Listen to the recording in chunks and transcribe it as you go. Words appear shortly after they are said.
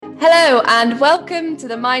Hello and welcome to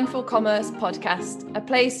the Mindful Commerce podcast, a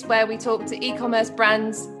place where we talk to e-commerce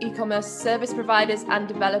brands, e-commerce service providers and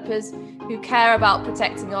developers who care about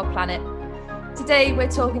protecting our planet. Today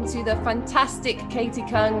we're talking to the fantastic Katie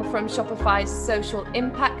Kung from Shopify's social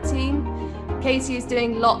impact team. Katie is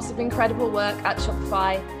doing lots of incredible work at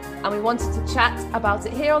Shopify and we wanted to chat about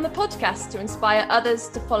it here on the podcast to inspire others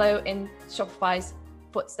to follow in Shopify's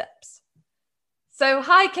footsteps. So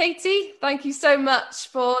hi, Katie. Thank you so much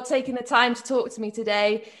for taking the time to talk to me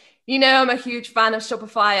today. You know, I'm a huge fan of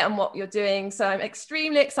Shopify and what you're doing, so I'm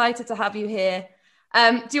extremely excited to have you here.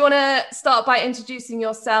 Do you want to start by introducing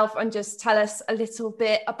yourself and just tell us a little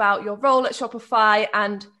bit about your role at Shopify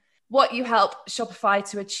and what you help Shopify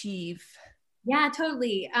to achieve? Yeah,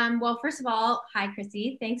 totally. Well, first of all, hi,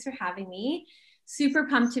 Chrissy. Thanks for having me. Super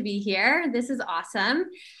pumped to be here. This is awesome.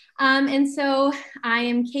 And so I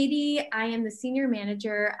am Katie. I am the Senior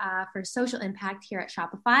Manager for Social Impact here at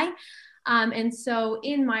Shopify. And so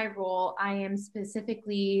in my role, I am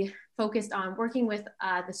specifically focused on working with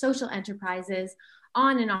the social enterprises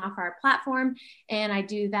on and off our platform. And I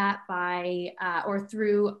do that by or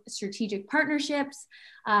through strategic partnerships,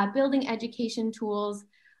 building education tools,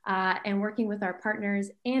 and working with our partners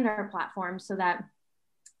and our platform so that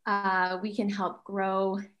we can help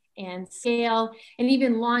grow and scale and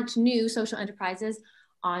even launch new social enterprises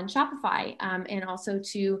on Shopify, and also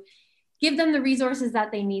to give them the resources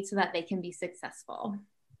that they need so that they can be successful.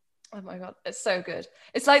 Oh my God, it's so good.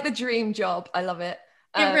 It's like the dream job. I love it.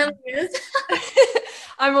 It really is.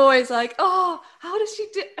 I'm always like, oh, how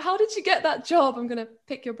did she get that job? I'm going to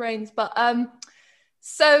pick your brains. But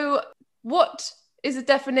so what is the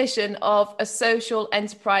definition of a social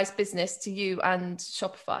enterprise business to you and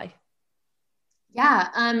Shopify?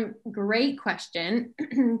 Yeah, great question.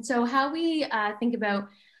 So how we think about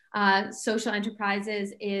social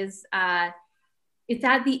enterprises is it's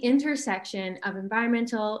at the intersection of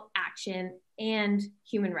environmental action and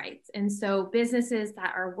human rights. And so businesses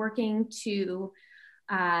that are working to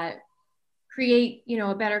create,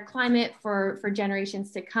 a better climate for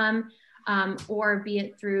generations to come, or be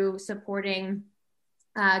it through supporting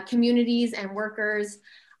communities and workers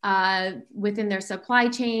within their supply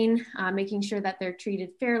chain, making sure that they're treated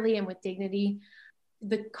fairly and with dignity.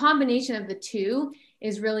 The combination of the two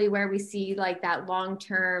is really where we see like that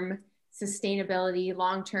long-term sustainability,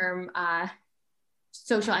 long-term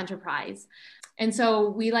social enterprise. And so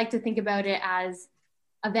we like to think about it as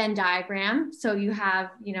a Venn diagram. So you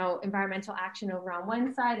have, environmental action over on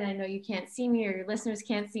one side, and I know you can't see me or your listeners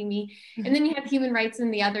can't see me. And then you have human rights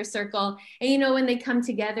in the other circle. And, when they come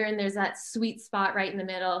together and there's that sweet spot right in the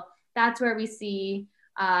middle, that's where we see,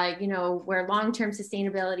 where long-term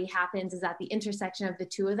sustainability happens is at the intersection of the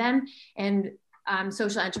two of them. And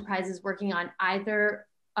social enterprises working on either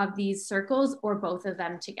of these circles or both of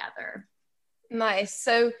them together. Nice.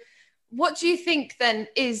 So what do you think then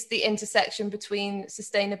is the intersection between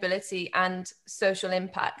sustainability and social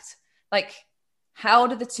impact? Like, how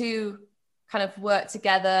do the two kind of work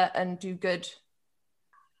together and do good?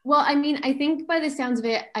 Well, I think by the sounds of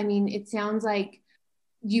it, it sounds like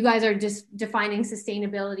you guys are just defining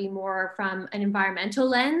sustainability more from an environmental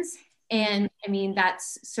lens. And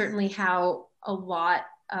that's certainly how a lot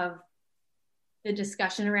of the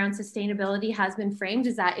discussion around sustainability has been framed,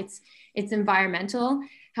 is that it's environmental.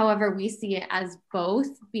 However, we see it as both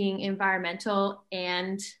being environmental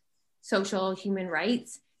and social human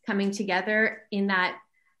rights coming together in that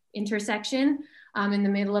intersection, in the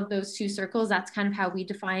middle of those two circles. That's kind of how we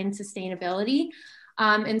define sustainability.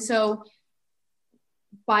 And so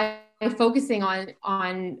by focusing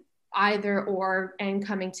on either or and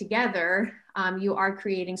coming together, you are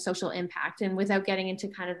creating social impact. And without getting into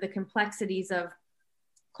kind of the complexities of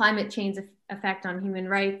climate change effect on human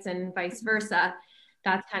rights and vice versa,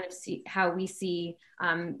 that's kind of how we see,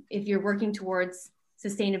 if you're working towards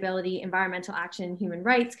sustainability, environmental action, human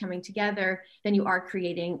rights coming together, then you are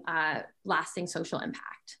creating lasting social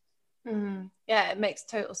impact. Yeah, it makes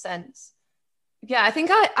total sense. Yeah, I think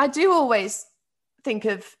I do always think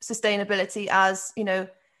of sustainability as,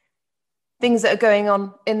 things that are going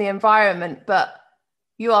on in the environment, but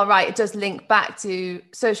you are right, it does link back to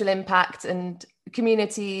social impact and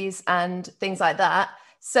communities and things like that.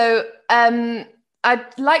 So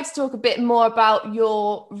I'd like to talk a bit more about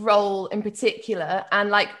your role in particular and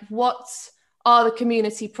like what are the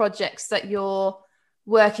community projects that you're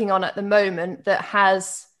working on at the moment that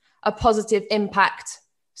has a positive impact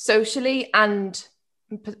socially and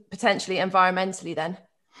potentially environmentally then?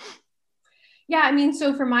 Yeah, I mean,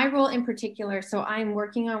 so for my role in particular, so I'm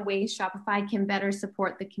working on ways Shopify can better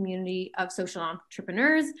support the community of social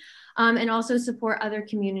entrepreneurs, and also support other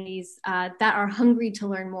communities that are hungry to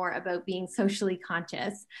learn more about being socially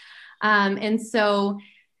conscious. And so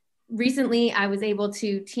recently I was able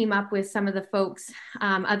to team up with some of the folks,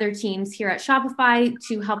 other teams here at Shopify,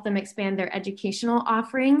 to help them expand their educational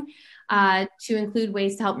offering to include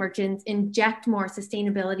ways to help merchants inject more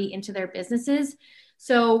sustainability into their businesses.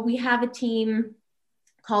 So we have a team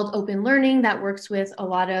called Open Learning that works with a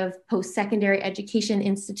lot of post-secondary education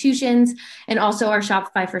institutions, and also our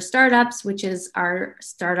Shopify for Startups, which is our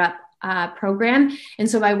startup program. And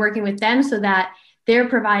so by working with them, so that they're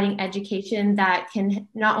providing education that can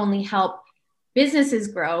not only help businesses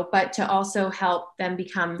grow, but to also help them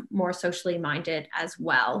become more socially minded as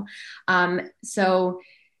well. So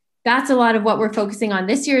that's a lot of what we're focusing on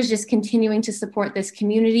this year, is just continuing to support this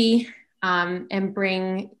community and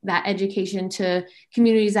bring that education to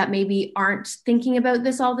communities that maybe aren't thinking about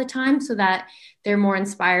this all the time, so that they're more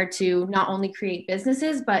inspired to not only create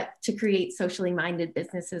businesses, but to create socially minded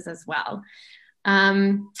businesses as well.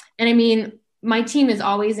 And I mean, my team is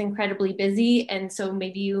always incredibly busy. And so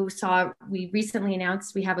maybe you saw, we recently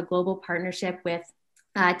announced we have a global partnership with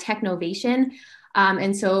Technovation.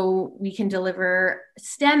 And so we can deliver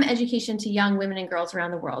STEM education to young women and girls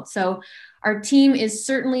around the world. So our team is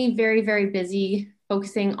certainly very, very busy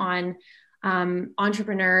focusing on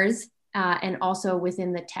entrepreneurs and also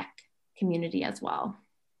within the tech community as well.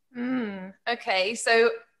 Okay,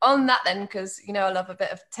 so on that then, because you know I love a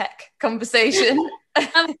bit of tech conversation.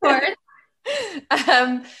 Of course.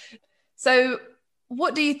 So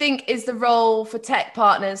what do you think is the role for tech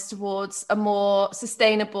partners towards a more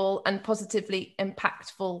sustainable and positively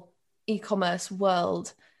impactful e-commerce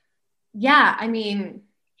world? Yeah, I mean,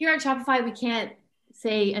 here at Shopify, we can't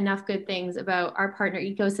say enough good things about our partner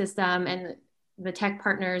ecosystem and the tech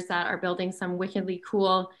partners that are building some wickedly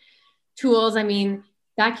cool tools. I mean,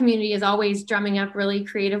 that community is always drumming up really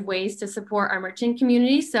creative ways to support our merchant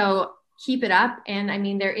community. So keep it up. And I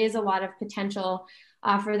mean, there is a lot of potential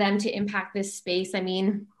for them to impact this space. I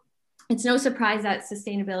mean, it's no surprise that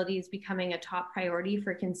sustainability is becoming a top priority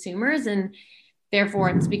for consumers, and therefore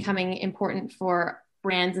it's becoming important for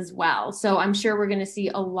brands as well. So I'm sure we're going to see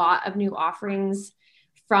a lot of new offerings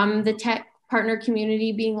from the tech partner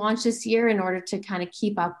community being launched this year in order to kind of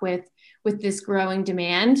keep up with this growing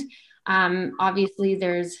demand. Obviously,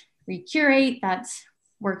 there's Recurate that's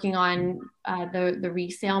working on the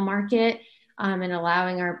resale market and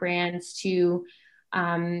allowing our brands to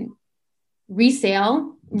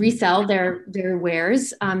resell their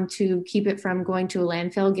wares to keep it from going to a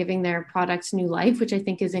landfill, giving their products new life, which I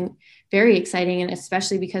think is very exciting, and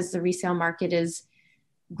especially because the resale market is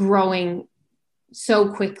growing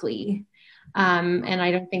so quickly. And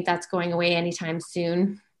I don't think that's going away anytime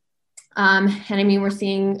soon. And I mean, we're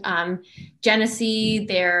seeing Genesee,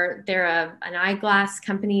 they're an eyeglass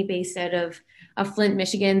company based out of Flint,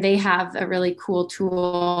 Michigan. They have a really cool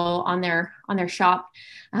tool on their shop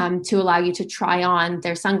to allow you to try on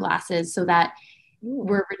their sunglasses, so that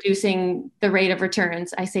we're reducing the rate of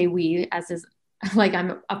returns. I say we, as is like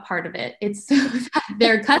I'm a part of it. It's so that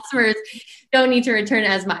their customers don't need to return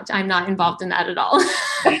as much. I'm not involved in that at all.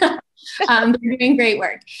 They're doing great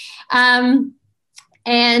work. And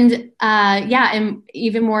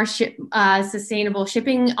even more sustainable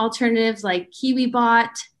shipping alternatives like KiwiBot.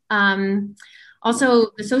 Also,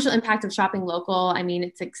 the social impact of shopping local, I mean,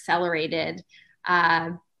 it's accelerated.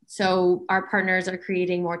 So our partners are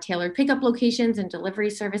creating more tailored pickup locations and delivery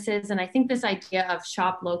services. And I think this idea of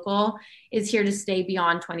shop local is here to stay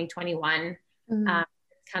beyond 2021. It's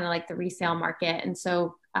kind of like the resale market. And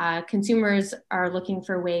so consumers are looking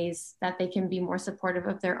for ways that they can be more supportive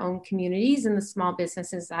of their own communities and the small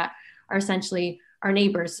businesses that are essentially our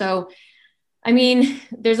neighbors. So, I mean,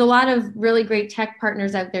 there's a lot of really great tech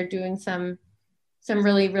partners out there doing some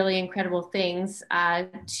really, really incredible things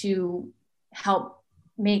to help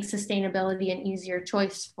make sustainability an easier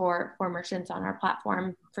choice for merchants on our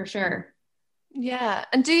platform, for sure. Yeah.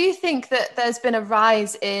 And do you think that there's been a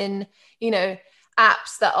rise in,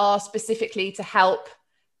 apps that are specifically to help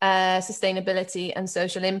sustainability and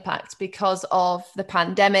social impact because of the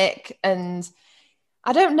pandemic? And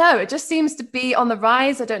I don't know, it just seems to be on the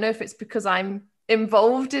rise. I don't know if it's because I'm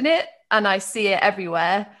involved in it and I see it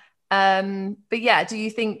everywhere. But yeah, do you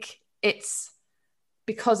think it's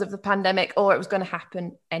because of the pandemic, or it was going to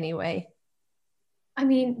happen anyway? I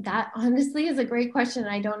mean, that honestly is a great question.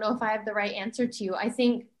 I don't know if I have the right answer to you. I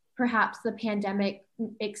think perhaps the pandemic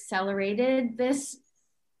accelerated this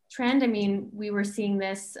trend. I mean, we were seeing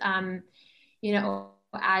this,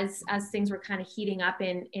 as things were kind of heating up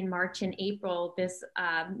in March and April, this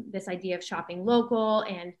idea of shopping local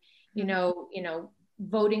and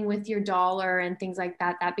voting with your dollar and things like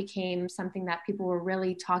that, that became something that people were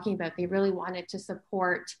really talking about. They really wanted to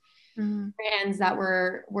support brands that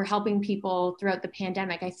were helping people throughout the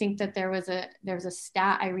pandemic. I think that there was a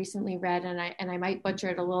stat I recently read, and I might butcher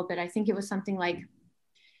it a little bit. I think it was something like,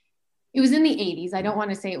 it was in the 80s. I don't want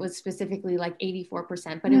to say it was specifically like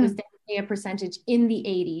 84%, but it was definitely a percentage in the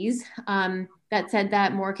 80s that said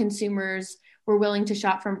that more consumers were willing to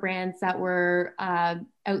shop from brands that were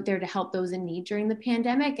out there to help those in need during the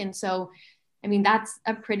pandemic. And so, I mean, that's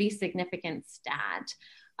a pretty significant stat.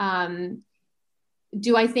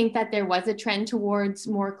 Do I think that there was a trend towards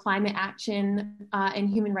more climate action and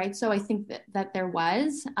human rights? So I think that there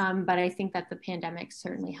was, but I think that the pandemic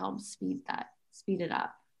certainly helped speed it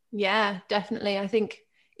up. Yeah, definitely. I think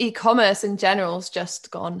e-commerce in general has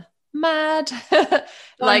just gone mad.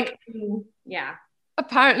 Like, yeah.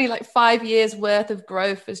 Apparently like 5 years worth of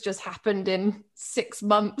growth has just happened in 6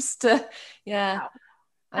 months Wow.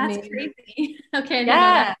 That's crazy. Okay.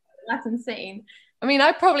 Yeah. No, that's insane. I mean,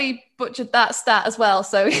 I probably butchered that stat as well.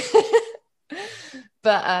 So,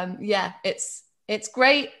 but yeah, it's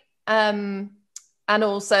great. And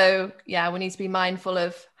also, yeah, we need to be mindful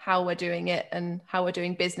of how we're doing it and how we're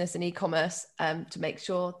doing business in e-commerce to make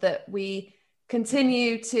sure that we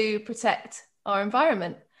continue to protect our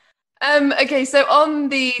environment. Okay, so on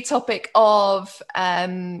the topic of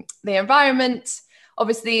the environment,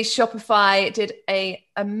 obviously Shopify did an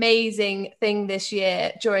amazing thing this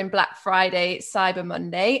year during Black Friday, Cyber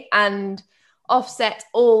Monday, and offset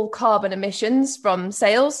all carbon emissions from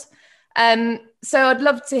sales. So I'd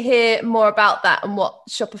love to hear more about that and what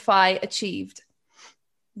Shopify achieved.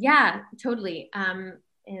 Yeah, totally.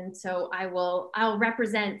 And so I'll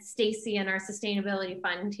represent Stacy and our sustainability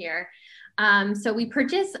fund here. So we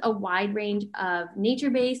purchased a wide range of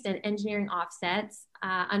nature-based and engineering offsets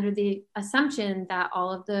under the assumption that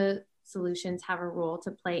all of the solutions have a role to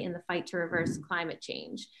play in the fight to reverse climate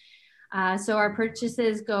change. So our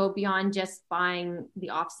purchases go beyond just buying the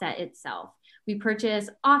offset itself. We purchase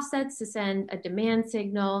offsets to send a demand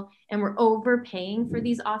signal, and we're overpaying for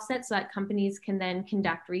these offsets so that companies can then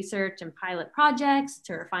conduct research and pilot projects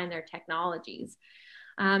to refine their technologies.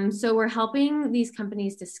 So we're helping these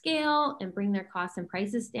companies to scale and bring their costs and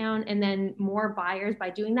prices down. And then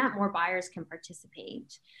by doing that, more buyers can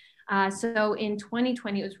participate. So in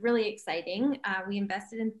 2020, it was really exciting. We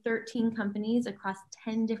invested in 13 companies across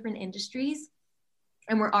 10 different industries.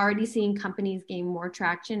 And we're already seeing companies gain more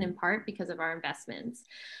traction in part because of our investments.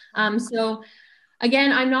 So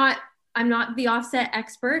again, I'm not the offset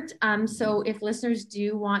expert. So if listeners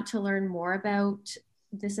do want to learn more about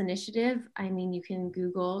this initiative, I mean, you can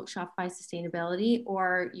Google Shopify sustainability,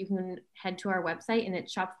 or you can head to our website, and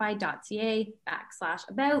it's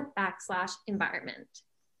shopify.ca/about/environment.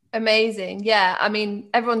 Amazing. Yeah. I mean,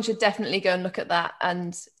 everyone should definitely go and look at that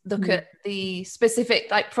and look at the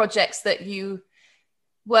specific like projects that you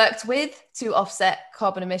worked with to offset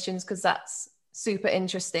carbon emissions, because that's super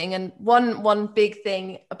interesting. And one big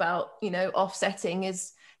thing about, offsetting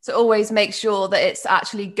is to always make sure that it's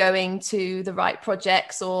actually going to the right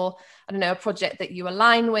projects, or I don't know, a project that you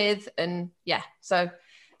align with. And yeah, so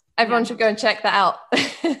everyone should go and check that out.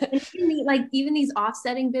 Like even these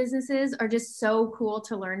offsetting businesses are just so cool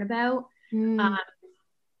to learn about.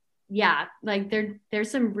 Yeah, like there's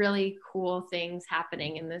some really cool things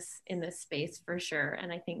happening in this space for sure.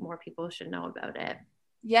 And I think more people should know about it.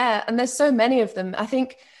 Yeah, and there's so many of them. I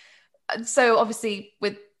think so. Obviously,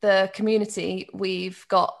 with the community, we've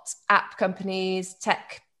got app companies,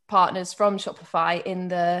 tech partners from Shopify in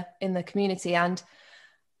the community, and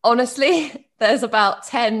honestly, there's about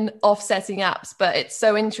 10 offsetting apps. But it's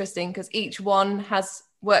so interesting because each one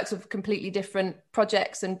works with completely different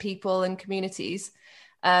projects and people and communities.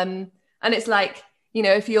 And it's like,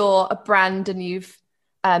 if you're a brand and you've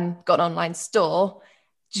got an online store,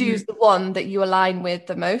 choose the one that you align with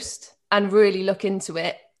the most and really look into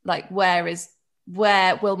it. Like, where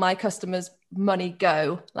will my customers' money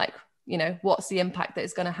go? Like, what's the impact that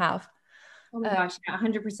it's going to have? Oh my gosh,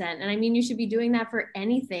 100%. And I mean, you should be doing that for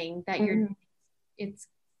anything that it's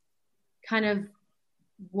kind of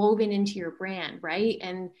woven into your brand, right?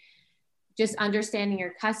 And just understanding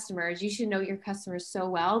your customers, you should know your customers so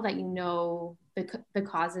well that you know the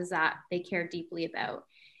causes that they care deeply about.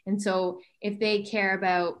 And so if they care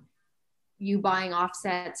about you buying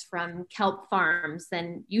offsets from kelp farms,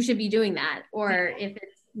 then you should be doing that. Or if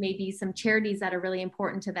it's maybe some charities that are really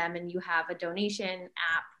important to them and you have a donation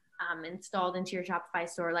app installed into your Shopify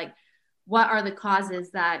store, like what are the causes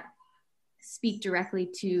that speak directly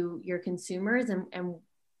to your consumers and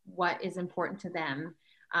what is important to them.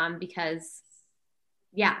 Because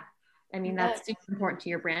I mean, that's super important to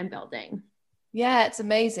your brand building. Yeah, it's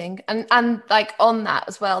amazing. And like on that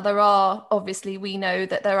as well, there are obviously, we know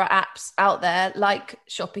that there are apps out there like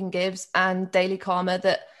Shopping Gives and Daily Karma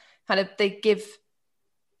that kind of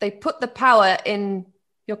they put the power in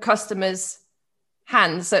your customers'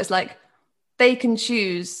 hands. So it's like they can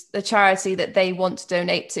choose the charity that they want to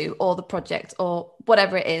donate to, or the project, or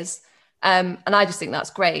whatever it is. And I just think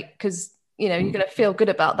that's great, because you're going to feel good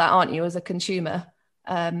about that, aren't you, as a consumer?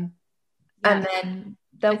 And then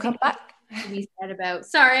they'll come back. To be said about,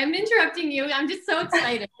 sorry, I'm interrupting you. I'm just so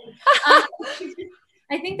excited.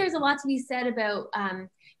 I think there's a lot to be said about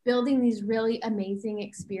building these really amazing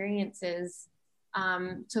experiences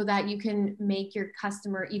so that you can make your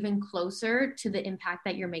customer even closer to the impact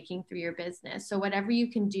that you're making through your business. So whatever you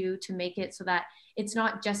can do to make it so that it's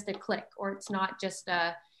not just a click, or it's not just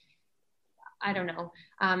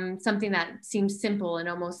something that seems simple and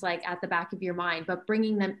almost like at the back of your mind, but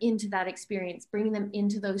bringing them into that experience, bringing them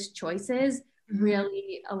into those choices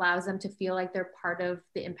really allows them to feel like they're part of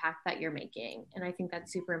the impact that you're making. And I think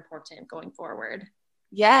that's super important going forward.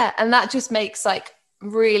 Yeah. And that just makes like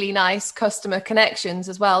really nice customer connections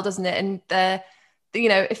as well, doesn't it? And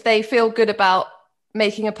if they feel good about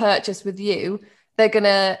making a purchase with you, they're going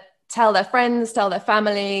to tell their friends, tell their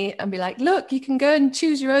family, and be like, look, you can go and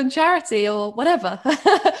choose your own charity or whatever.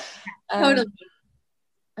 Totally.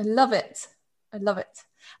 I love it. And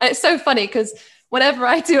it's so funny because whenever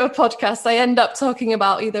I do a podcast, I end up talking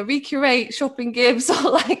about either Recurate, Shopping Gives, or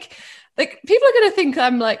like people are going to think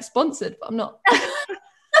I'm like sponsored, but I'm not.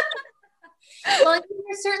 Well, I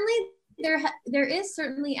think there is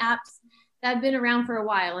certainly apps that have been around for a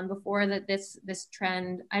while, and before that, this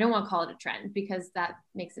trend, I don't want to call it a trend because that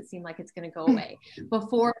makes it seem like it's going to go away.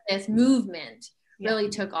 Before this movement really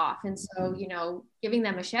took off, and so giving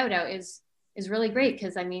them a shout out is really great,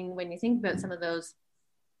 because I mean, when you think about some of those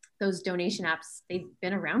donation apps, they've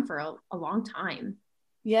been around for a long time.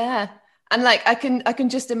 Yeah, and like I can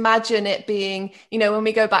just imagine it being, when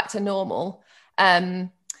we go back to normal,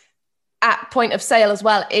 at point of sale as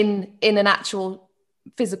well, in an actual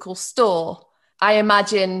physical store. I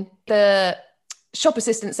imagine the shop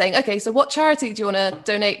assistant saying, okay, so what charity do you want to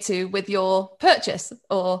donate to with your purchase?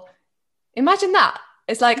 Or imagine that.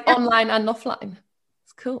 It's like online and offline.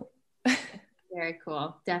 It's cool. Very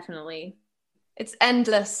cool. Definitely. It's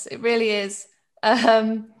endless. It really is.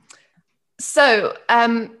 So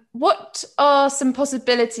what are some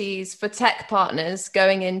possibilities for tech partners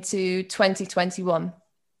going into 2021?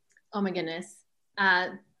 Oh my goodness.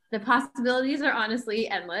 The possibilities are honestly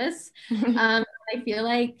endless. I feel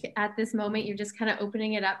like at this moment, you're just kind of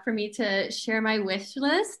opening it up for me to share my wish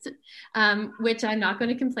list, which I'm not going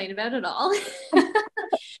to complain about at all.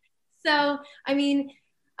 So, I mean,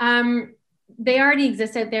 they already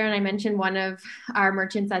exist out there. And I mentioned one of our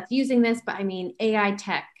merchants that's using this, but I mean, AI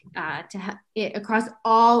tech across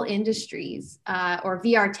all industries, or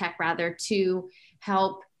VR tech rather, to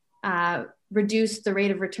help reduce the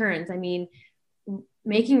rate of returns. I mean,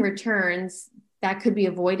 making returns that could be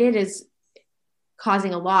avoided is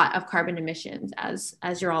causing a lot of carbon emissions, as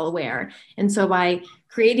you're all aware. And so by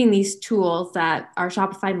creating these tools that our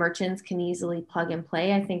Shopify merchants can easily plug and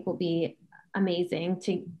play, I think will be amazing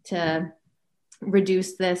to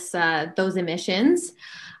reduce those emissions.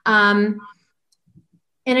 And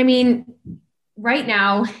I mean, right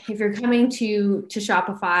now, if you're coming to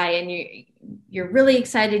Shopify and you're really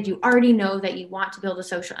excited, you already know that you want to build a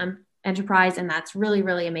social enterprise, and that's really,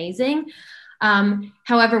 really amazing.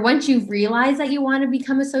 However, once you've realized that you want to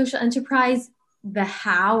become a social enterprise, the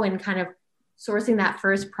how and kind of sourcing that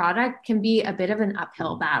first product can be a bit of an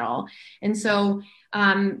uphill battle. And so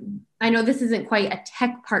I know this isn't quite a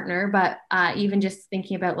tech partner, but even just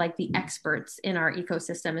thinking about like the experts in our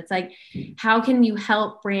ecosystem, it's like, how can you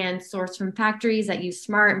help brands source from factories that use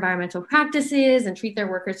smart environmental practices and treat their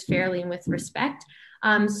workers fairly and with respect?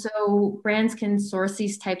 So brands can source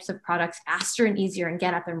these types of products faster and easier and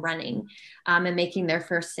get up and running and making their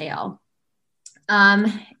first sale.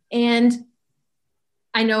 And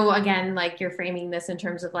I know, again, like you're framing this in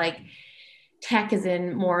terms of like tech is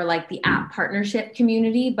in more like the app partnership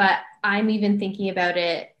community, but I'm even thinking about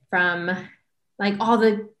it from like all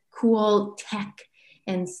the cool tech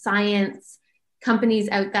and science companies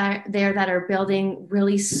out there that are building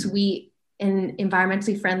really sweet and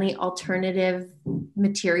environmentally friendly alternative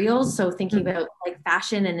materials. So thinking about like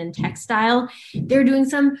fashion and in textile, they're doing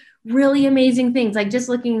some really amazing things. Like just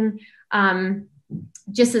looking,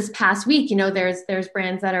 just this past week, there's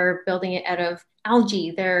brands that are building it out of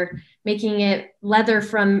algae, they're making it leather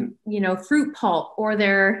from, fruit pulp, or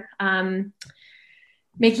they're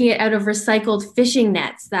making it out of recycled fishing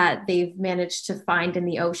nets that they've managed to find in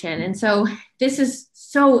the ocean. And so this is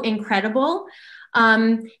so incredible.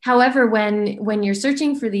 However, when you're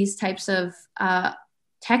searching for these types of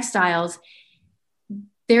textiles,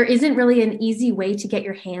 there isn't really an easy way to get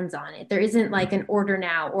your hands on it. There isn't like an order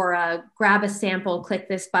now or a grab a sample, click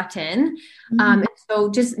this button. So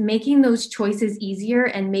just making those choices easier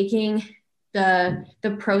and making the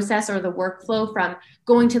process or the workflow from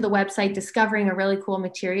going to the website, discovering a really cool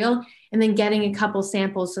material, and then getting a couple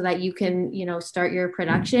samples so that you can, start your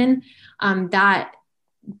production, that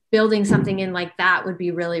building something in like that would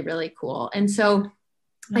be really, really cool. And so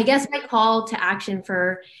I guess my call to action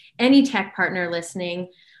for any tech partner listening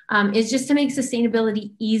is just to make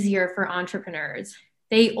sustainability easier for entrepreneurs.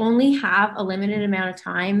 They only have a limited amount of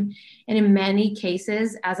time. And in many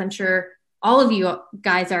cases, as I'm sure all of you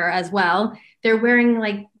guys are as well, they're wearing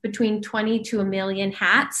like between 20 to a million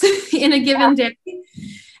hats in a given day.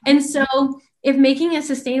 And so if making a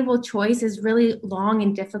sustainable choice is really long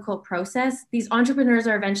and difficult process, these entrepreneurs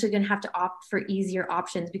are eventually going to have to opt for easier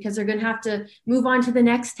options because they're going to have to move on to the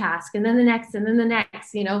next task and then the next and then the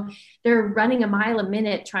next. They're running a mile a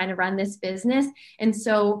minute trying to run this business. And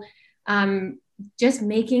so just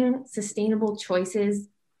making sustainable choices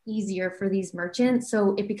easier for these merchants,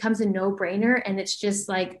 so it becomes a no-brainer. And it's just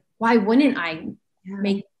like, why wouldn't I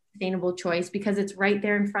make a sustainable choice? Because it's right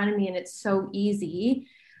there in front of me and it's so easy.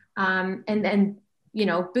 And then,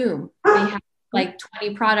 boom, they have like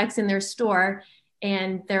 20 products in their store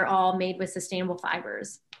and they're all made with sustainable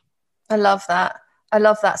fibers. I love that. I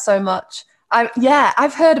love that so much.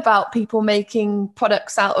 I've heard about people making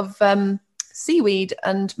products out of seaweed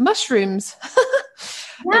and mushrooms.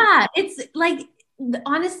 Yeah, it's like,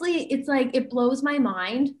 honestly, it's like, it blows my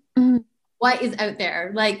mind what is out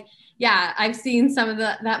there. Like, yeah, I've seen some of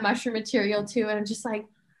that mushroom material too. And I'm just like,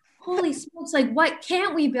 holy smokes, like what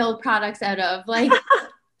can't we build products out of? Like,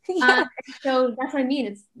 so that's what I mean.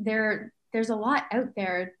 It's there's a lot out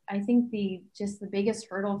there. I think the biggest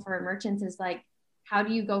hurdle for merchants is like, how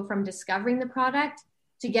do you go from discovering the product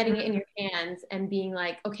to getting it in your hands and being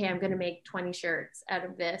like, okay, I'm going to make 20 shirts out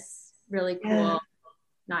of this really cool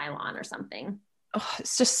nylon or something. Oh,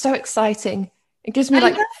 it's just so exciting. It gives me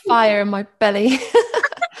like fire in my belly.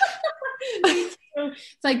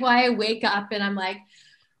 It's like why I wake up and I'm like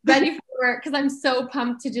ready for work, because I'm so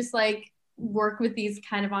pumped to just like work with these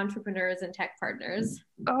kind of entrepreneurs and tech partners.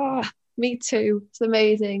 Oh, me too. It's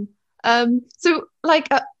amazing. So like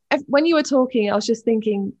when you were talking, I was just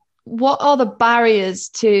thinking, what are the barriers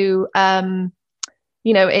to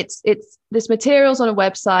it's this materials on a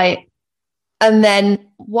website, and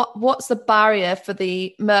then what's the barrier for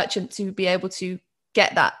the merchant to be able to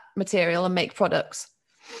get that material and make products?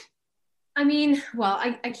 I mean, well,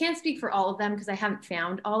 I can't speak for all of them because I haven't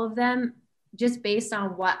found all of them. Just based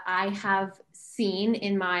on what I have seen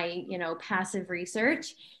in my, passive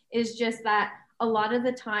research, is just that a lot of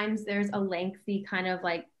the times there's a lengthy kind of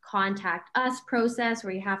like contact us process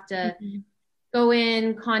where you have to go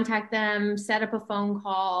in, contact them, set up a phone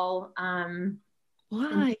call,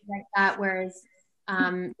 Why? like that. Whereas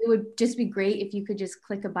it would just be great if you could just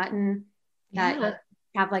click a button that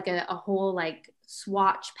have like a whole like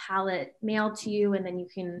swatch palette mailed to you, and then you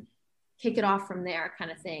can kick it off from there,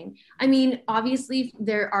 kind of thing. I mean, obviously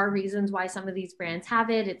there are reasons why some of these brands have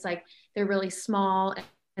it. It's like they're really small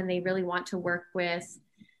and they really want to work with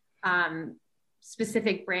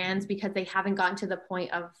specific brands because they haven't gotten to the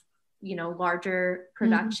point of, larger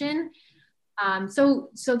production. So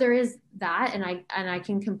there is that, and I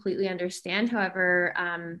can completely understand. However,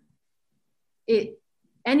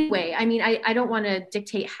 anyway, I mean, I don't want to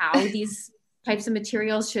dictate how these types of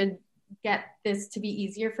materials should get this to be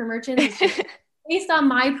easier for merchants. It's just based on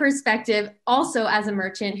my perspective, also as a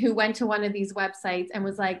merchant who went to one of these websites and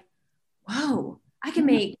was like, whoa, I can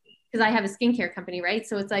make, because I have a skincare company, right?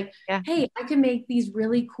 So it's like, hey, I can make these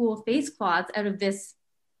really cool face cloths out of this.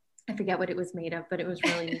 I forget what it was made of, but it was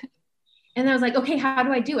really neat. And I was like, okay, how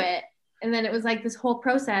do I do it? And then it was like this whole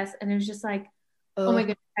process, and it was just like, oh my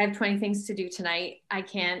goodness, I have 20 things to do tonight. I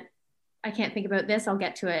can't think about this. I'll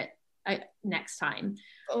get to it next time.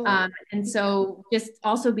 And so just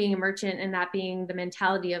also being a merchant and that being the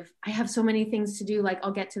mentality of, I have so many things to do, like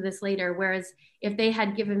I'll get to this later. Whereas if they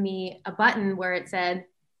had given me a button where it said,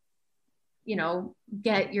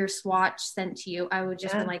 get your swatch sent to you, I would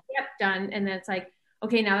just be like, yep, done. And then it's like,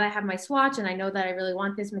 okay, now that I have my swatch and I know that I really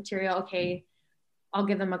want this material, okay, I'll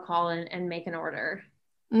give them a call and make an order.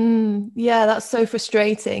 Yeah, that's so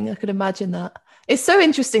frustrating. I could imagine that. It's so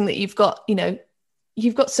interesting that you've got,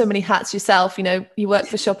 you've got so many hats yourself. You know, you work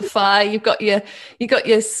for Shopify, you've got your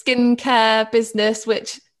skincare business,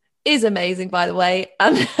 which is amazing, by the way.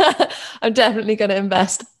 And I'm definitely going to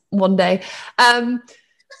invest one day.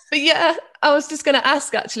 But yeah, I was just going to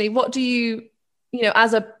ask, actually, what do you,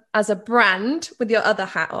 as a brand with your other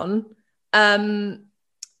hat on,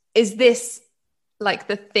 is this like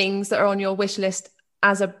the things that are on your wish list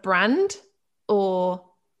as a brand, or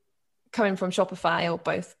coming from Shopify, or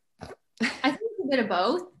both? I think it's a bit of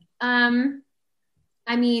both.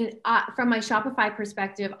 I mean, from my Shopify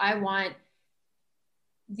perspective, I want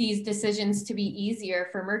these decisions to be easier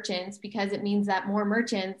for merchants, because it means that more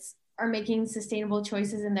merchants are making sustainable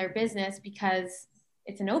choices in their business because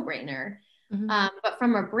it's a no-brainer. Mm-hmm. But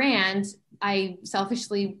from a brand, I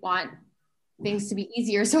selfishly want things to be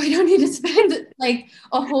easier, so I don't need to spend like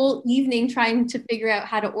a whole evening trying to figure out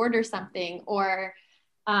how to order something, or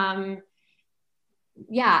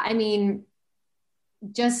yeah, I mean,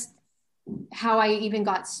 just how I even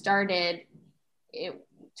got started, it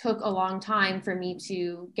took a long time for me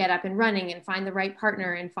to get up and running and find the right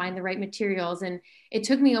partner and find the right materials. And it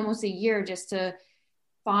took me almost a year just to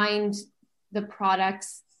find the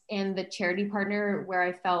products and the charity partner where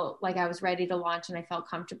I felt like I was ready to launch and I felt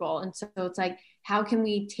comfortable. And so it's like, how can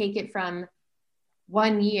we take it from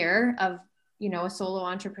 1 year of, a solo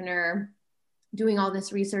entrepreneur doing all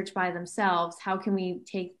this research by themselves? How can we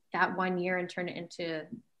take that 1 year and turn it into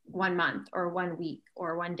 1 month or 1 week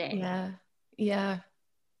or 1 day? Yeah.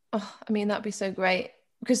 Oh, I mean, that'd be so great,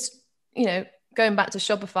 because, going back to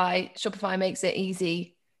Shopify makes it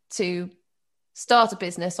easy to start a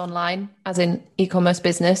business online, as in e-commerce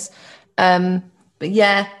business. But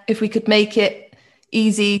yeah, if we could make it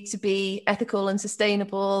easy to be ethical and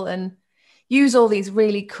sustainable and use all these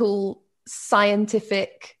really cool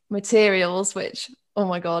scientific materials, which, oh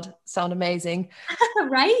my God, sound amazing.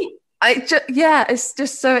 Right? It's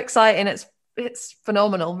just so exciting. It's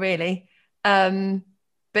phenomenal, really.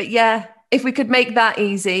 But yeah, if we could make that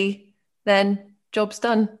easy, then job's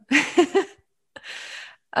done.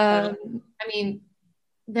 I mean,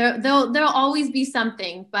 there'll always be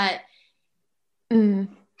something, but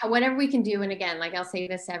whatever we can do, and again, like I'll say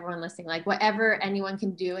this to everyone listening, like whatever anyone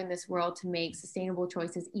can do in this world to make sustainable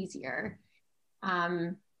choices easier,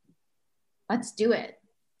 let's do it.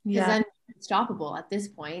 Because then it's unstoppable at this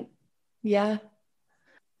point. Yeah.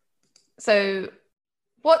 So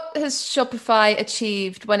what has Shopify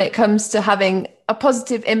achieved when it comes to having a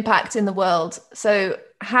positive impact in the world? So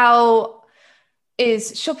how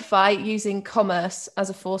is Shopify using commerce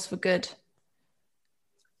as a force for good?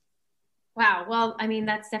 Wow. Well, I mean,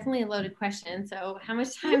 that's definitely a loaded question. So how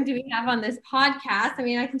much time do we have on this podcast? I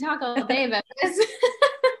mean, I can talk all day about this.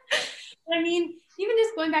 But I mean, even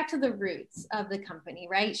just going back to the roots of the company,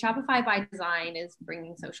 right? Shopify by design is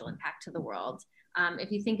bringing social impact to the world.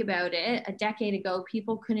 If you think about it, a decade ago,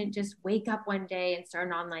 people couldn't just wake up one day and start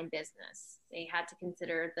an online business. They had to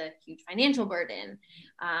consider the huge financial burden,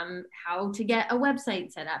 how to get a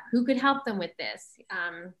website set up, who could help them with this.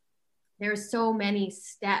 There are so many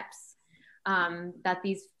steps that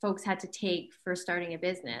these folks had to take for starting a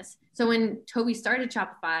business. So when Toby started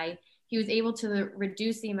Shopify, he was able to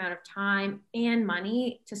reduce the amount of time and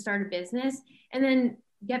money to start a business, and then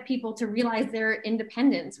get people to realize their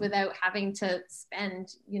independence without having to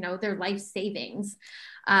spend, their life savings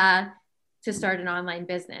to start an online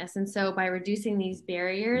business. And so by reducing these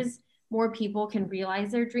barriers, more people can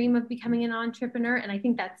realize their dream of becoming an entrepreneur. And I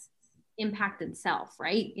think that's impact itself,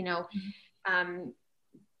 right? And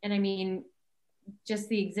I mean, just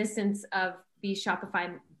the existence of these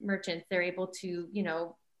Shopify merchants, they're able to,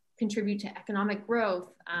 contribute to economic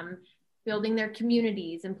growth, building their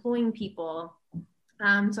communities, employing people.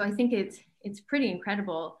 So I think it's pretty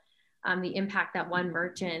incredible, the impact that one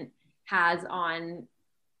merchant has on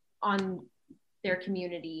their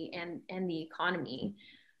community and the economy.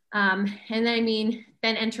 And then,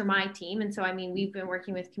 then enter my team. And so, we've been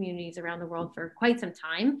working with communities around the world for quite some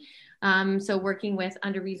time. So working with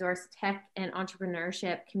under-resourced tech and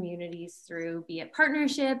entrepreneurship communities through, be it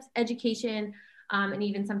partnerships, education, and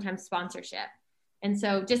even sometimes sponsorship. And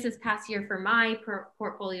so just this past year for my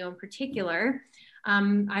portfolio in particular,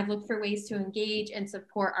 I've looked for ways to engage and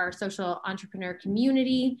support our social entrepreneur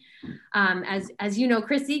community. As you know,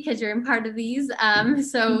 Chrissy, because you're in part of these.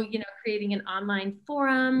 So, creating an online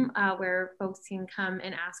forum where folks can come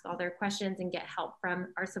and ask all their questions and get help from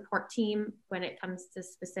our support team when it comes to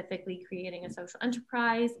specifically creating a social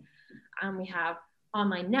enterprise. We have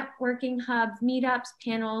online networking hubs, meetups,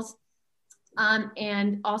 panels,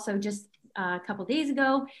 and also just a couple days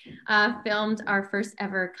ago, filmed our first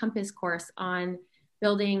ever Compass course on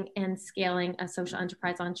building and scaling a social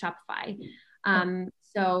enterprise on Shopify.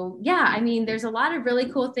 So yeah, I mean, there's a lot of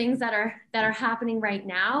really cool things that are happening right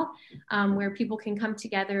now, where people can come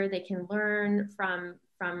together. They can learn from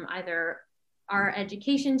either our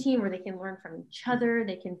education team, or they can learn from each other.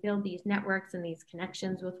 They can build these networks and these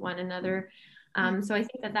connections with one another. So I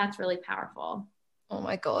think that that's really powerful. Oh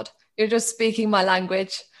my God, you're just speaking my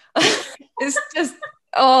language. It's just,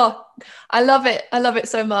 oh, I love it. I love it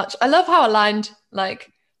so much. I love how aligned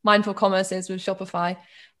like mindful commerce is with Shopify.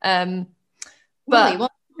 Really? Well,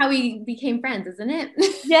 how we became friends, isn't it?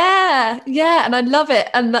 yeah. And I love it.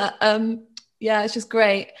 And that, yeah, it's just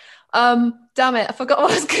great. Damn it, I forgot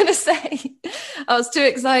what I was going to say. I was too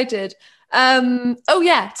excited. Oh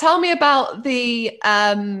yeah, tell me about the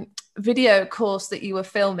video course that you were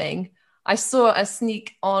filming. I saw a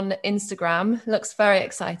sneak on Instagram. Looks very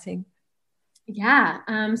exciting.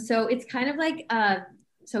 Yeah. So it's kind of like a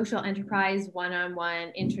social enterprise one-on-one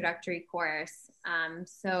introductory course.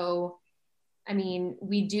 So, I mean,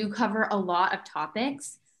 we do cover a lot of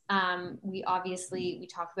topics. We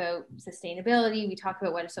talk about sustainability. We talk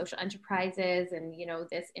about what a social enterprise is, and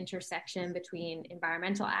this intersection between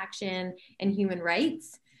environmental action and human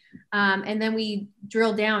rights. And then we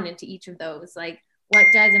drill down into each of those, like, what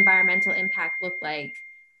does environmental impact look like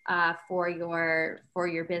for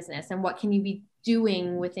your business, and what can you be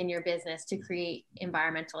doing within your business to create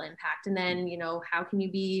environmental impact? And then how can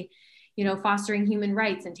you be fostering human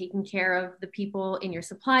rights and taking care of the people in your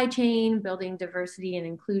supply chain, building diversity and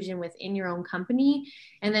inclusion within your own company,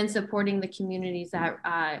 and then supporting the communities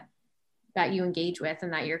that you engage with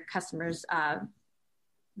and that your customers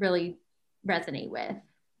really resonate with.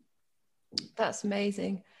 That's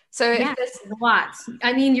amazing. So yeah, a lot.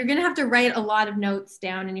 I mean, you're going to have to write a lot of notes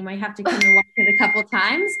down, and you might have to kind of watch it a couple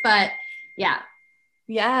times, but yeah.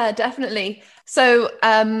 Yeah, definitely. So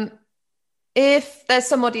if there's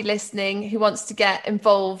somebody listening who wants to get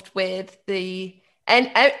involved with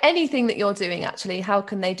anything that you're doing, actually, how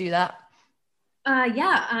can they do that?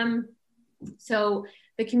 So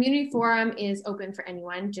the community forum is open for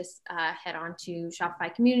anyone. Just head on to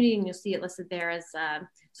Shopify community, and you'll see it listed there as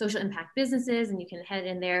social impact businesses, and you can head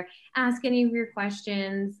in there, ask any of your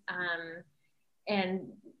questions, and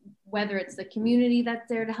whether it's the community that's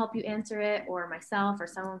there to help you answer it, or myself or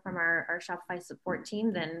someone from our Shopify support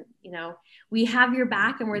team, then we have your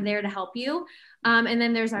back and we're there to help you. And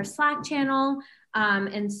then there's our Slack channel,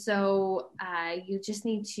 and so you just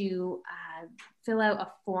need to fill out a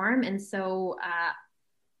form, and so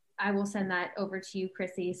I will send that over to you,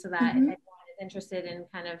 Chrissy, so that if anyone is interested in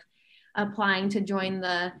kind of applying to join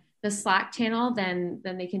the Slack channel, then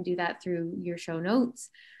they can do that through your show notes.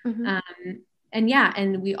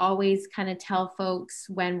 And we always kind of tell folks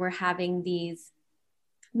when we're having these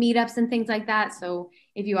meetups and things like that. So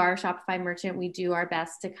if you are a Shopify merchant, we do our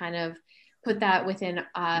best to kind of put that within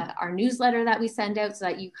our newsletter that we send out, so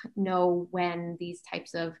that you know when these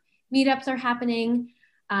types of meetups are happening.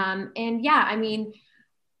 And yeah, I mean,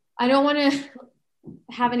 I don't want to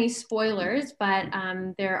have any spoilers, but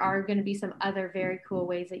there are going to be some other very cool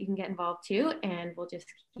ways that you can get involved too, and we'll just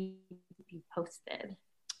keep you posted.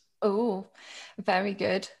 Oh, very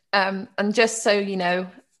good. And just so you know,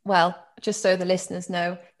 just so the listeners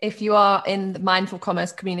know, if you are in the Mindful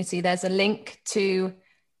Commerce community, there's a link to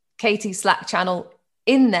Katie's Slack channel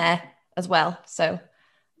in there as well. So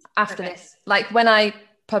after this, like when I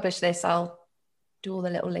publish this, I'll do all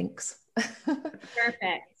the little links.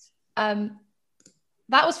 Perfect.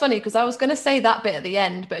 That was funny because I was going to say that bit at the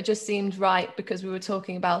end, but it just seemed right because we were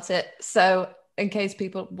talking about it. So in case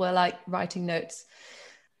people were like writing notes.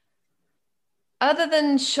 Other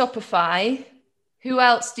than Shopify, who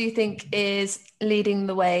else do you think is leading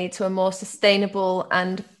the way to a more sustainable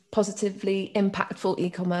and positively impactful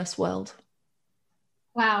e-commerce world?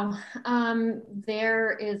 Wow.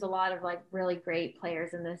 There is a lot of like really great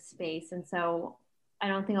players in this space. And so I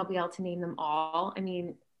don't think I'll be able to name them all. I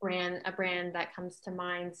mean, a brand that comes to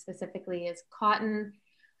mind specifically is Cotton.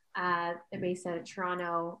 They're based out of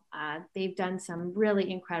Toronto. They've done some really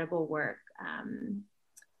incredible work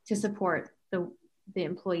to support the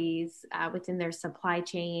employees within their supply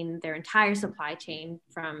chain, their entire supply chain,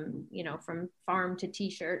 from farm to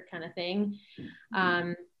t-shirt kind of thing.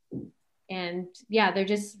 And yeah, they're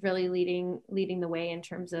just really leading the way in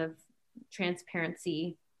terms of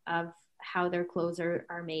transparency of how their clothes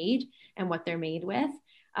are made and what they're made with.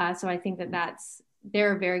 So I think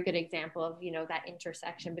they're a very good example of, that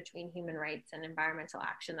intersection between human rights and environmental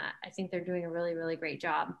action, that I think they're doing a really, really great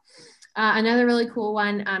job. Another really cool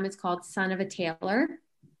one is called Son of a Tailor.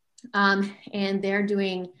 And they're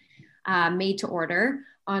doing made to order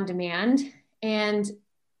on demand. And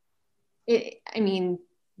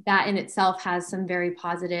that in itself has some very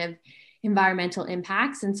positive environmental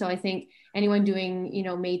impacts. And so I think anyone doing,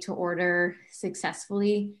 made to order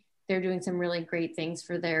successfully, they're doing some really great things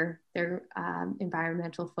for their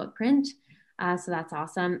environmental footprint. So that's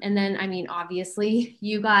awesome. And then, obviously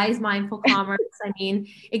you guys, Mindful Commerce,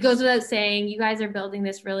 it goes without saying, you guys are building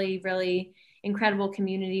this really, really incredible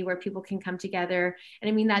community where people can come together.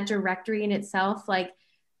 And that directory in itself, like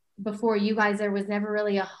before you guys, there was never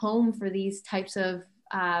really a home for these types of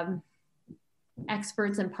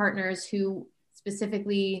experts and partners who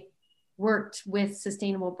specifically worked with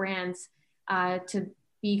sustainable brands to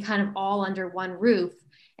be kind of all under one roof.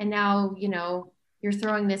 And now, you're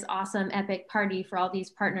throwing this awesome epic party for all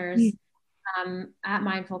these partners at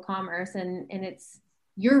Mindful Commerce. And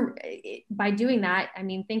by doing that,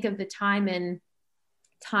 think of the time and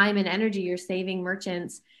energy you're saving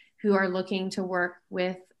merchants who are looking to work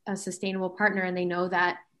with a sustainable partner, and they know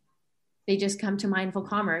that they just come to Mindful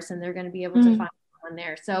Commerce and they're going to be able to find someone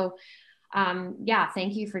there. So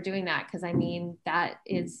thank you for doing that, because that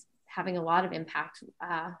is having a lot of impact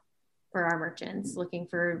for our merchants looking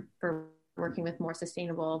for working with more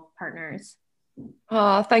sustainable partners.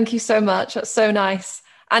 Oh, thank you so much. That's so nice.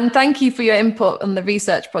 And thank you for your input on the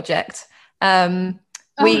research project. Anytime.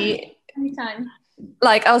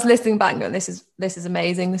 Like I was listening back and going, this is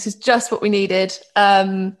amazing. This is just what we needed.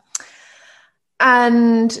 And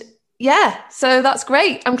yeah, so that's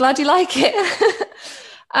great. I'm glad you like it.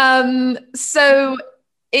 So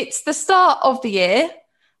it's the start of the year,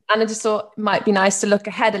 and I just thought it might be nice to look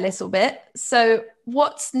ahead a little bit. So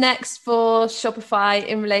what's next for Shopify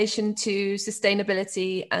in relation to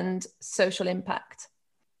sustainability and social impact?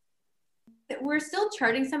 We're still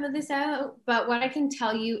charting some of this out, but what I can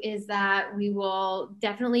tell you is that we will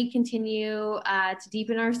definitely continue to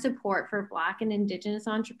deepen our support for Black and Indigenous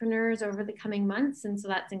entrepreneurs over the coming months. And so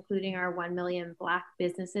that's including our 1 Million Black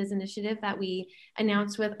Businesses initiative that we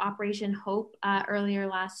announced with Operation Hope earlier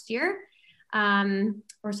last year.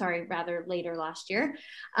 Later last year.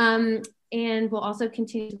 And we'll also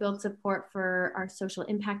continue to build support for our social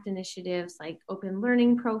impact initiatives like Open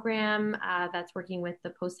Learning Program that's working with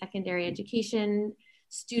the post-secondary education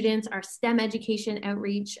students, our STEM education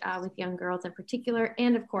outreach with young girls in particular,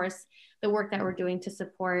 and of course, the work that we're doing to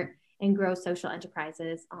support and grow social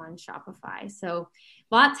enterprises on Shopify. So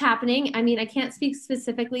lots happening. I can't speak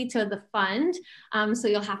specifically to the fund, so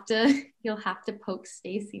you'll have to poke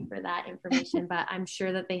Stacy for that information, but I'm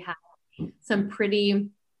sure that they have some pretty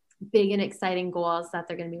big and exciting goals that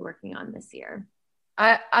they're going to be working on this year.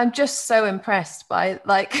 I'm just so impressed by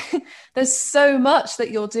there's so much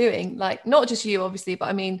that you're doing, not just you obviously,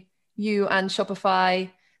 but you and Shopify,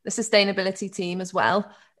 the sustainability team as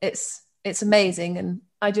well. It's amazing. And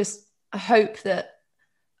I hope that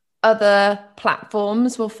other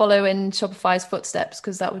platforms will follow in Shopify's footsteps,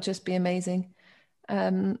 because that would just be amazing.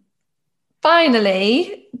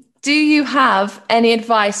 Finally, do you have any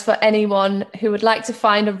advice for anyone who would like to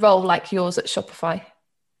find a role like yours at Shopify?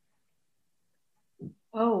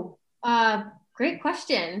 Oh, great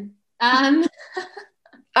question. I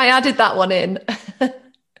added that one in.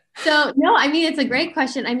 So no, it's a great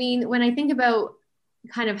question. When I think about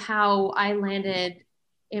kind of how I landed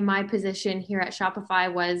in my position here at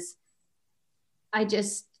Shopify, was I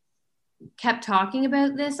just kept talking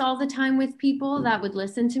about this all the time with people that would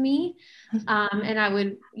listen to me. And I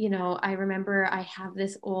would, I remember I have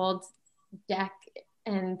this old deck,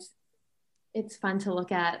 and it's fun to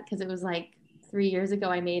look at because it was 3 years ago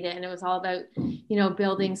I made it, and it was all about,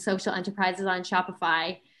 building social enterprises on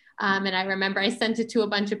Shopify. And I remember I sent it to a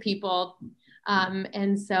bunch of people.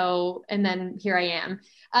 And then here I am.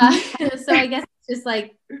 So I guess it's just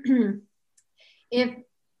if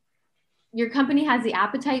your company has the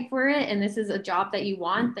appetite for it and this is a job that you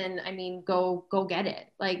want, then go get it.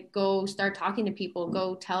 Go start talking to people,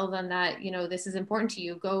 go tell them that, this is important to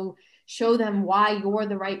you, go show them why you're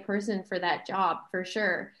the right person for that job, for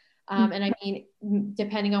sure. And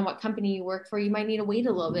depending on what company you work for, you might need to wait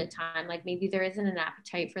a little bit of time. Maybe there isn't an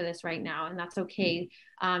appetite for this right now, and that's okay.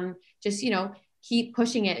 Just, keep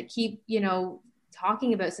pushing it, keep,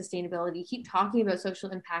 talking about sustainability, keep talking about social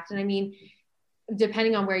impact. And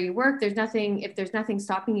depending on where you work, if there's nothing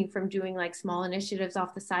stopping you from doing small initiatives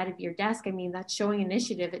off the side of your desk, that's showing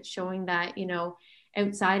initiative. It's showing that,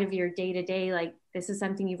 outside of your day-to-day, this is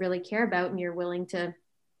something you really care about and you're willing to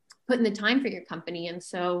put in the time for your company. And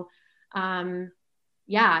so,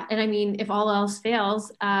 if all else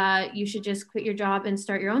fails, you should just quit your job and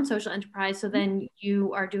start your own social enterprise. So then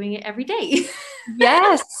you are doing it every day.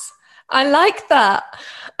 Yes, I like that.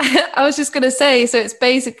 I was just going to say, so it's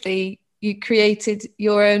basically you created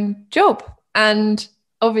your own job. And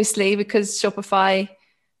obviously, because Shopify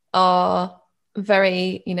are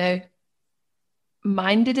very,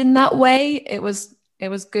 minded in that way, it was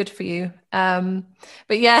good for you. But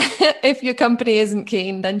yeah, if your company isn't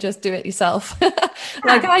keen, then just do it yourself.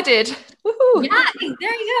 Like I did. Woohoo. Yeah,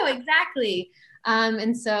 there you go. Exactly.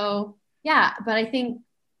 And so, yeah, but I think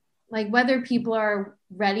like whether people are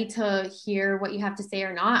ready to hear what you have to say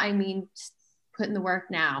or not, I mean, just put in the work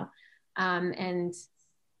now. And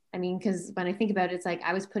I mean, because when I think about it, it's like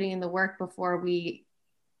I was putting in the work before we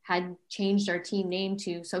had changed our team name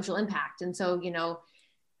to Social Impact. And so, you know,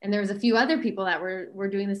 and there was a few other people that were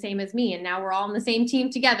doing the same as me, and now we're all on the same team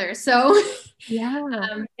together. So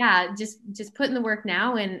yeah, just put in the work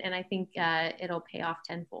now, and I think it'll pay off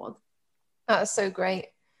tenfold. That's so great.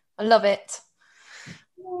 I love it.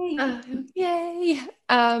 Yay.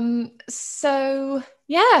 So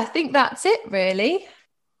yeah, I think that's it really.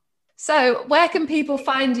 So where can people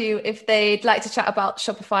find you if they'd like to chat about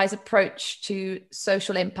Shopify's approach to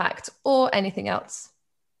social impact or anything else?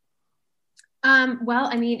 Well,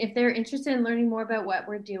 I mean, if they're interested in learning more about what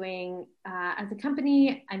we're doing as a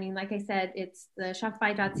company, I mean, like I said, it's the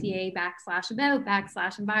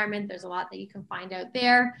shopify.ca/about/environment. There's a lot that you can find out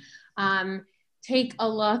there. Take a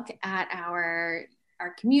look at our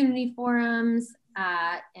community forums.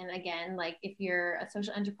 And again, like if you're a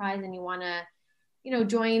social enterprise and you want to, you know,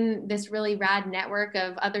 join this really rad network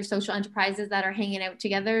of other social enterprises that are hanging out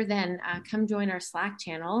together, then come join our Slack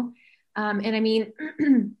channel. And I mean,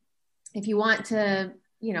 if you want to,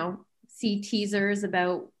 you know, see teasers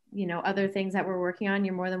about, you know, other things that we're working on,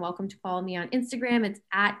 you're more than welcome to follow me on Instagram. It's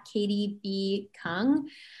at Boothby-Kung.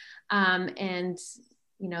 And,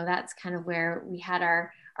 you know, that's kind of where we had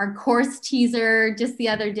our course teaser just the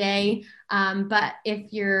other day. But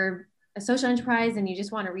if you're a social enterprise and you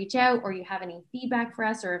just want to reach out, or you have any feedback for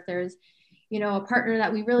us, or if there's, you know, a partner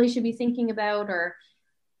that we really should be thinking about, or,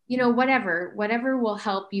 you know, whatever will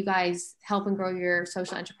help you guys help and grow your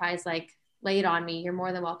social enterprise, like lay it on me. You're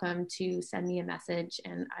more than welcome to send me a message,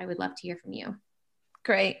 and I would love to hear from you.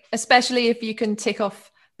 Great. Especially if you can tick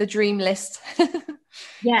off the dream list.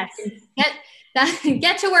 Yes.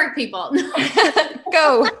 Get to work, people.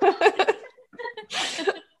 Go.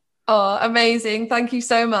 Oh, amazing. Thank you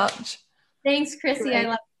so much. Thanks, Chrissy. Great. I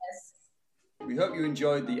love this. We hope you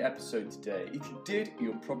enjoyed the episode today. If you did,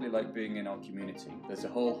 you'll probably like being in our community. There's a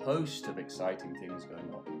whole host of exciting things going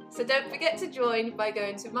on. So don't forget to join by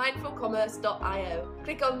going to mindfulcommerce.io.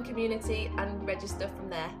 Click on community and register from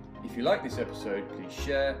there. If you like this episode, please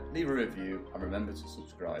share, leave a review, and remember to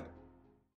subscribe.